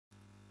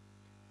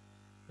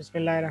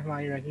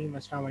Bismillahirrahmanirrahim.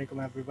 Assalamu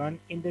alaikum everyone.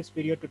 In this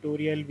video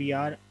tutorial, we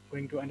are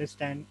going to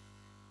understand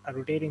a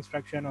rotate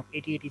instruction of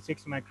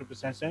 8086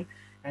 microprocessor,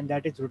 and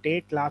that is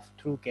rotate left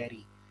through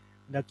carry.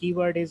 The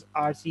keyword is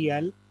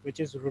RCL,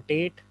 which is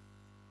rotate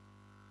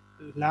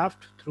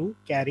left through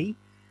carry,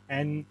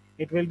 and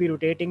it will be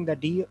rotating the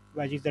D,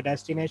 which is the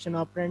destination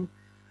operand,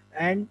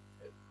 and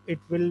it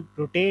will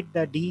rotate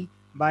the D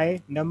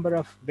by number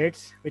of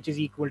bits, which is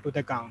equal to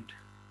the count,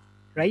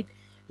 right?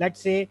 Let's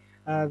say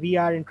we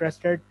are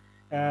interested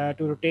to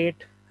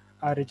rotate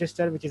a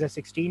register which is a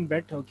 16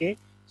 bit. Okay,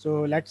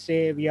 so let's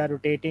say we are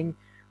rotating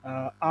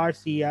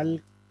RCL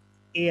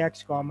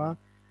AX comma,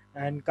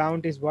 and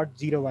count is what,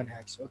 01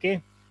 hex.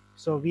 Okay,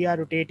 so we are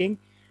rotating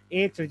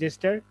AX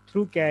register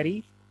through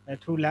carry,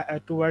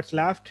 towards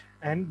left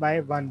and by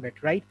 1 bit,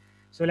 right?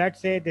 So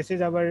let's say this is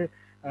our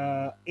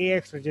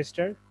AX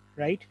register,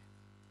 right?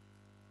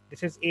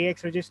 This is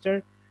AX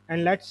register,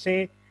 and let's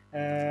say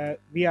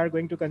we are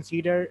going to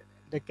consider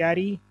the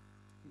carry.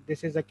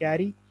 This is a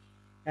carry,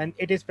 and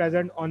it is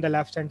present on the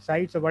left hand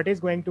side. So what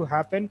is going to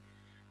happen,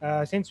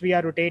 since we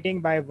are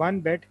rotating by 1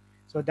 bit,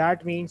 so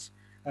that means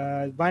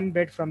 1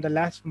 bit from the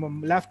left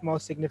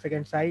most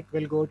significant side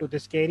will go to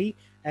this carry,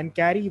 and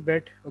carry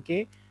bit,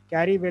 okay,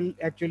 carry will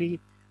actually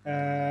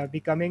be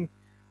coming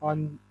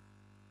on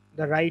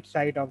the right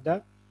side of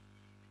the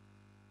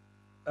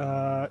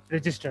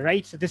register,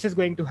 right? So this is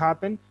going to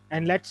happen,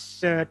 and let's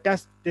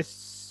test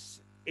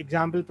this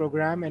example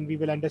program, and we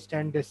will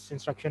understand this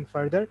instruction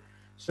further.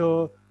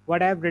 So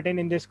what I've written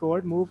in this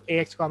code: move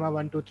AX comma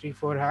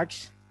 1234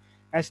 hex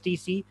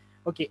STC.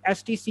 Okay,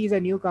 STC is a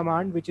new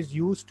command which is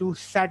used to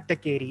set the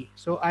carry.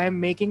 So I am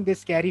making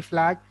this carry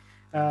flag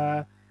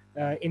uh,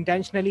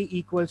 intentionally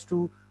equals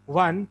to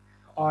 1,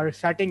 or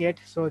setting it.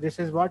 So this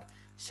is what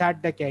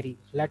set the carry.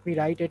 Let me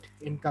write it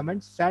in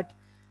comments: set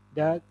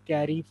the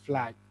carry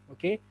flag.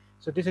 Okay,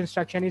 so this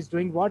instruction is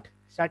doing what?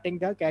 Setting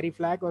the carry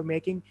flag, or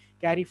making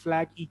carry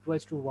flag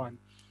equals to 1.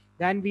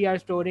 Then we are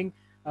storing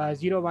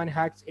 01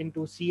 hex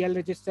into CL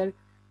register,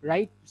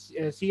 right?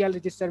 CL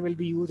register will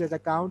be used as a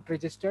count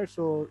register.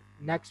 So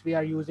next we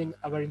are using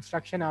our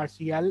instruction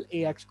RCL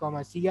AX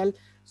comma CL.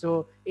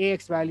 So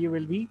AX value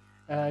will be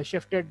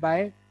shifted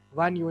by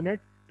 1 unit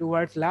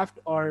towards left,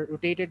 or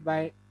rotated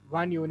by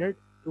 1 unit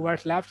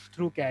towards left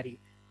through carry.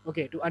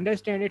 Okay, to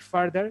understand it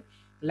further,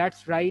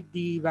 let's write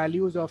the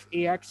values of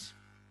AX.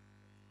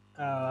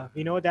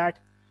 We know that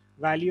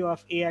value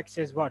of AX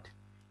is what?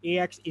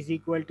 AX is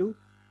equal to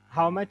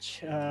how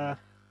much?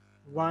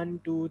 1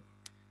 2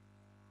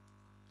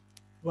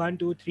 1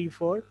 2 3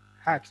 4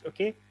 hex.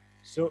 Okay,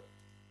 so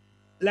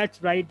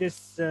let's write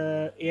this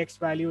AX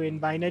value in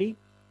binary.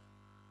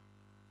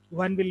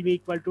 1 will be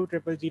equal to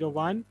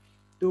 0001,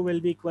 2 will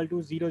be equal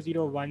to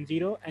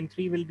 0010, and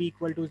 3 will be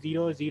equal to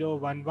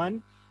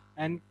 0011,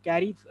 and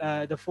carry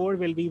the 4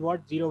 will be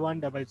what?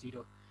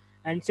 0100.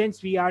 And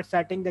since we are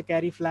setting the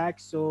carry flag,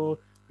 so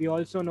we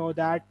also know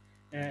that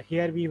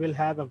here we will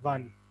have a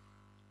 1.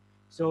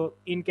 So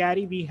in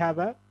carry we have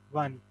a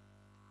 1.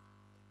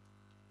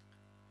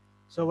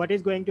 So what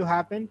is going to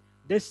happen?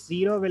 This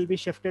 0 will be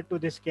shifted to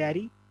this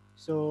carry.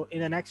 So in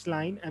the next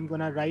line, I'm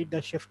going to write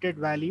the shifted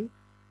value.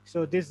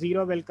 So this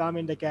 0 will come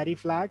in the carry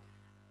flag,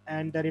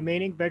 and the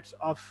remaining bits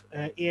of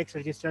AX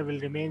register will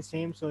remain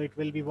same. So it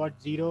will be what?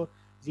 0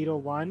 0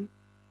 1.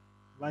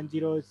 1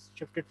 0 is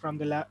shifted from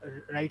the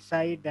right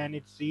side, then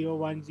it's 0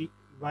 1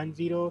 1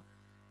 0.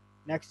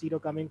 Next 0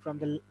 coming from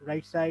the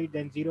right side,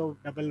 then 0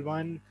 1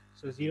 1.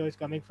 So 0 is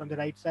coming from the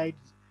right side,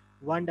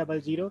 1 0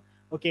 0.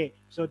 Okay,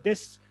 so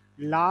this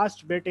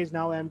last bit is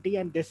now empty,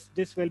 and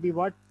this will be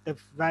what? The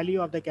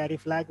value of the carry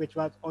flag, which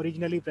was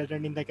originally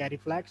present in the carry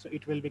flag. So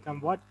it will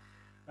become what?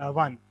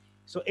 1.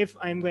 So if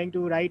I'm going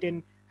to write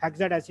in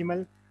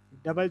hexadecimal,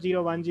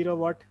 0010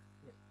 what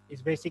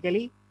is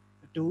basically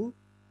 2.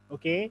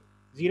 Okay,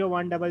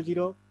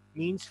 0100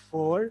 means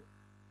 4,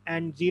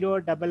 and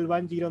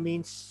 0110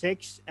 means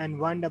 6, and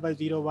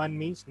 1001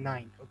 means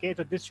 9. Okay,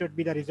 so this should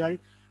be the result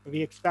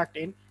we expect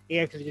in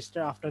AX register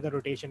after the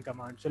rotation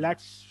command. So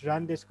let's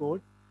run this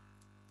code.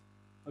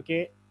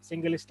 Okay,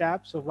 single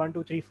step. So 1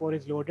 2 3 4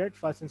 is loaded.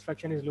 First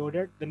instruction is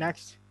loaded. The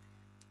next,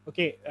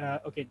 okay,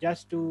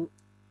 just to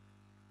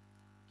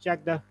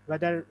check the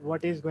whether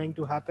what is going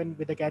to happen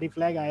with the carry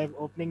flag, I have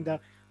opening the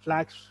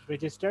flags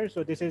register.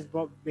 So this is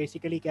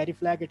basically carry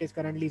flag. It is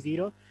currently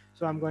 0.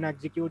 So I'm going to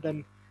execute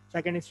the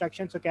second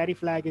instruction. So carry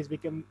flag has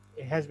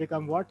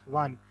become what?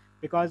 1,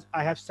 because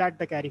I have set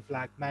the carry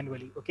flag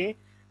manually. Okay,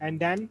 and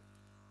then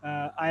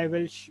I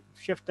will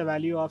shift the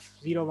value of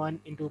 01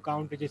 into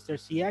count register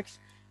CX.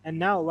 And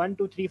now 1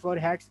 2 3 4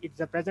 hex, it's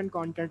the present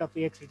content of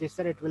AX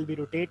register. It will be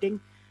rotating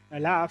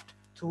left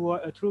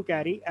through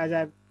carry, as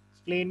I've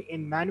explained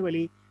in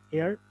manually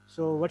here.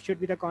 So what should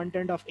be the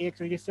content of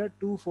AX register?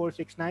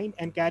 2469,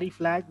 and carry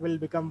flag will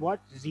become what?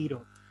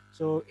 0.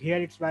 So here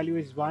its value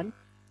is 1,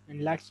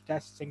 and let's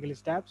test single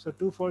step. So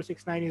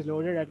 2469 is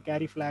loaded, and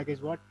carry flag is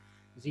what?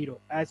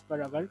 0, as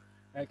per our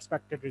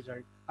expected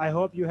result. I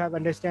hope you have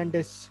understand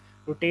this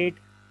rotate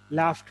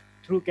left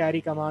through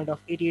carry command of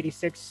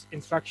 8086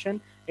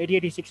 instruction.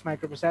 8086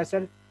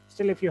 microprocessor.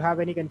 Still, if you have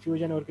any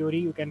confusion or query,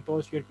 you can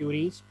post your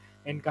queries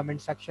in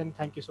comment section.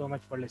 Thank you so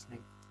much for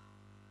listening.